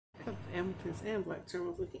Hamilton's and black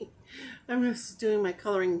tourmaline. I'm just doing my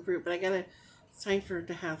coloring group, but it's time for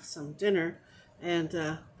to have some dinner.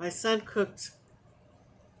 And my son cooked,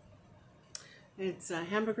 it's a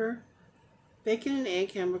hamburger, bacon and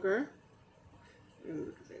egg hamburger. Ooh,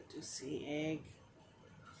 look at that juicy egg.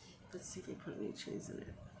 Let's see if they put any cheese in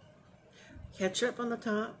it. Ketchup on the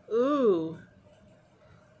top. Ooh.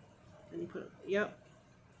 And you put, yep.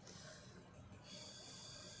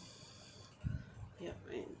 Yep,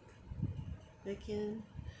 and bacon,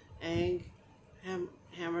 egg,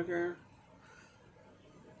 hamburger,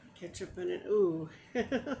 ketchup in it. Ooh.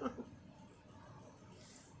 A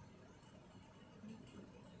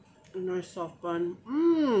nice soft bun.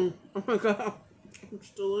 Mmm. Oh my god.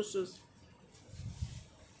 It's delicious.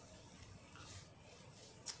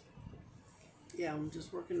 Yeah, I'm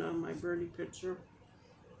just working on my birdie picture.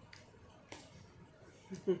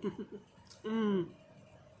 Mmm.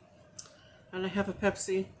 And I have a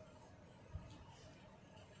Pepsi.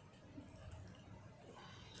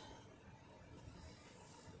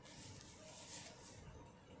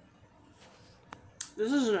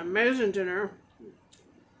 This is an amazing dinner.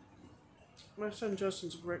 My son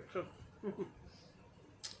Justin's a great cook.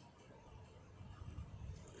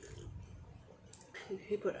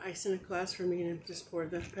 He put ice in a glass for me and just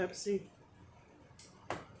poured the Pepsi.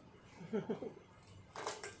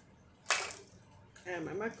 And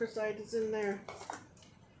my microside is in there.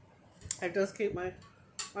 I just keep my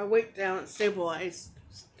weight down and stabilized.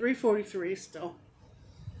 It's 343 still.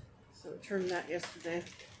 So I turned that yesterday.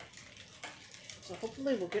 So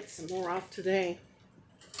hopefully we'll get some more off today.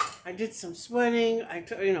 I did some sweating. I'm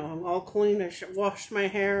all clean. I washed my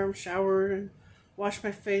hair, I'm showered, and washed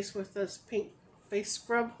my face with this pink face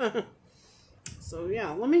scrub. So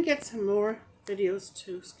yeah, let me get some more videos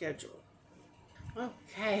to schedule.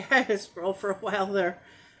 Okay, I had to scroll for a while there.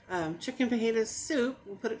 Chicken fajita soup.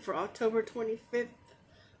 We'll put it for October 25th.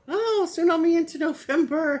 Oh, soon I'll be into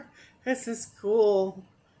November. This is cool.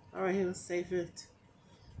 All right, let's save it.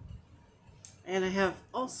 And I have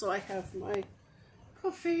my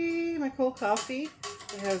coffee, my cold coffee.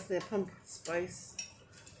 It has the pumpkin spice.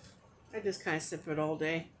 I just kind of sip it all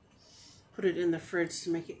day. Put it in the fridge to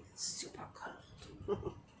make it super cold.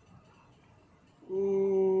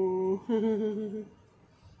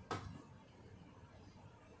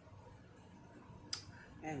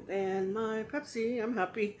 And then my Pepsi. I'm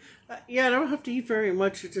happy. Yeah, I don't have to eat very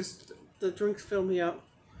much. It just, the drinks fill me up.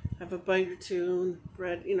 Have a bite or two, and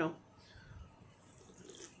bread,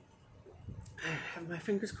 I have my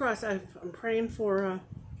fingers crossed. I'm praying for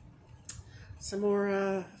some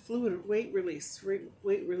more fluid weight release,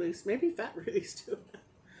 maybe fat release too.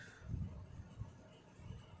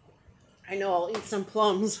 I know I'll eat some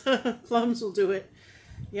plums. Plums will do it.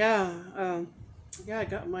 Yeah, I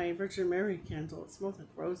got my Virgin Mary candle. It smells like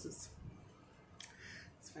roses.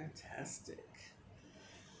 It's fantastic.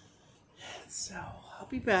 So I'll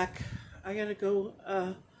be back. I gotta go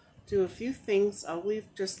do a few things. I'll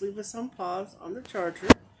just leave us on pause on the charger,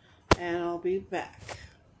 and I'll be back.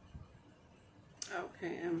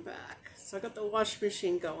 Okay, I'm back. So I got the wash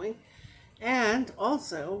machine going, and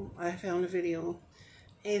also I found a video,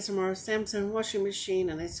 ASMR Samsung washing machine,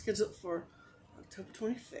 and I scheduled it for October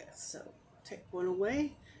 25th. So take one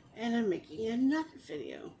away, and I'm making another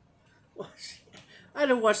video. I had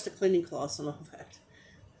to wash the cleaning cloths and all that.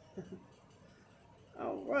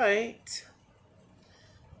 All right.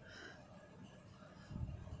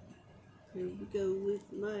 Here we go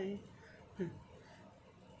with my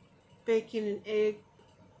bacon and egg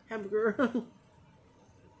hamburger.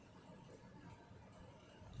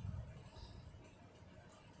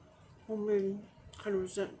 Homemade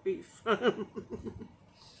 100% beef.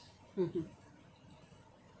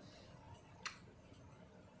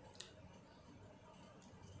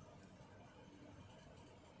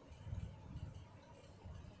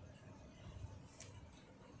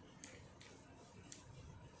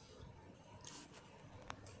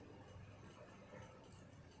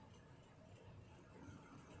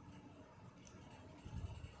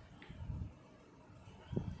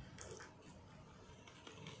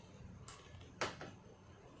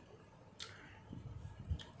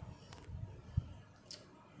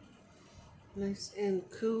 Nice and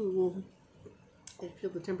cool. I feel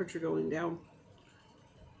the temperature going down.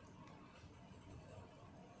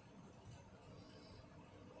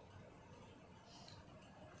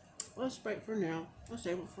 Well, that's right for now. I'll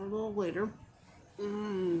save it for a little later.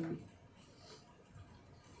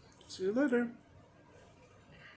 See you later.